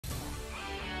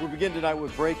We begin tonight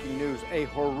with breaking news. A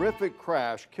horrific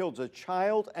crash killed a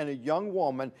child and a young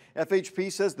woman.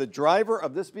 FHP says the driver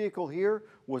of this vehicle here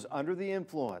was under the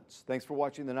influence. Thanks for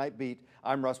watching The Night Beat.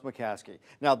 I'm Russ McCaskey.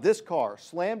 Now, this car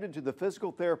slammed into the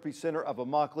physical therapy center of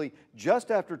Immokalee just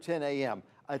after 10 a.m.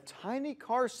 A tiny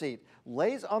car seat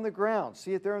lays on the ground.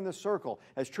 See it there in the circle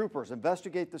as troopers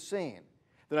investigate the scene.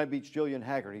 The Night Beat's Jillian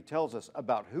Haggerty tells us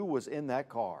about who was in that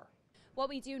car. What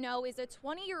we do know is a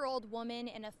 20-year-old woman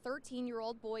and a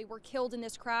 13-year-old boy were killed in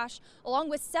this crash, along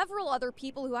with several other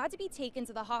people who had to be taken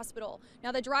to the hospital.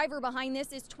 Now, the driver behind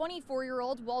this is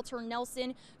 24-year-old Walter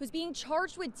Nelson, who's being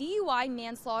charged with DUI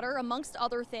manslaughter, amongst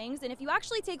other things. And if you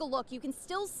actually take a look, you can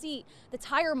still see the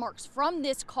tire marks from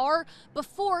this car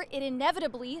before it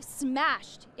inevitably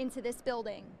smashed into this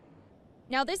building.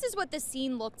 Now, this is what the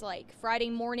scene looked like. Friday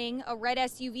morning, a red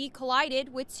SUV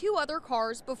collided with two other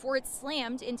cars before it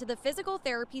slammed into the physical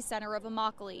therapy center of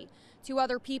Immokalee. Two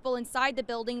other people inside the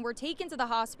building were taken to the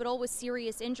hospital with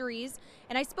serious injuries.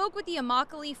 And I spoke with the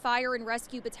Immokalee Fire and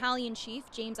Rescue Battalion Chief,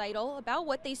 James Idle, about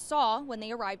what they saw when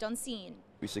they arrived on scene.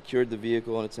 We secured the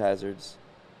vehicle and its hazards.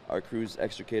 Our crews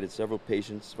extricated several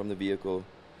patients from the vehicle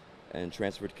and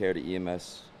transferred care to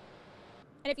EMS.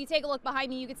 And if you take a look behind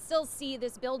me, you can still see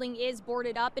this building is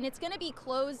boarded up and it's going to be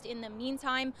closed in the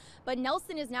meantime. But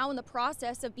Nelson is now in the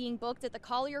process of being booked at the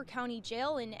Collier County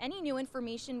Jail, and any new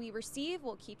information we receive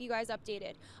will keep you guys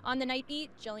updated. On The Night Beat,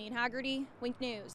 Jillian Haggerty, Wink News.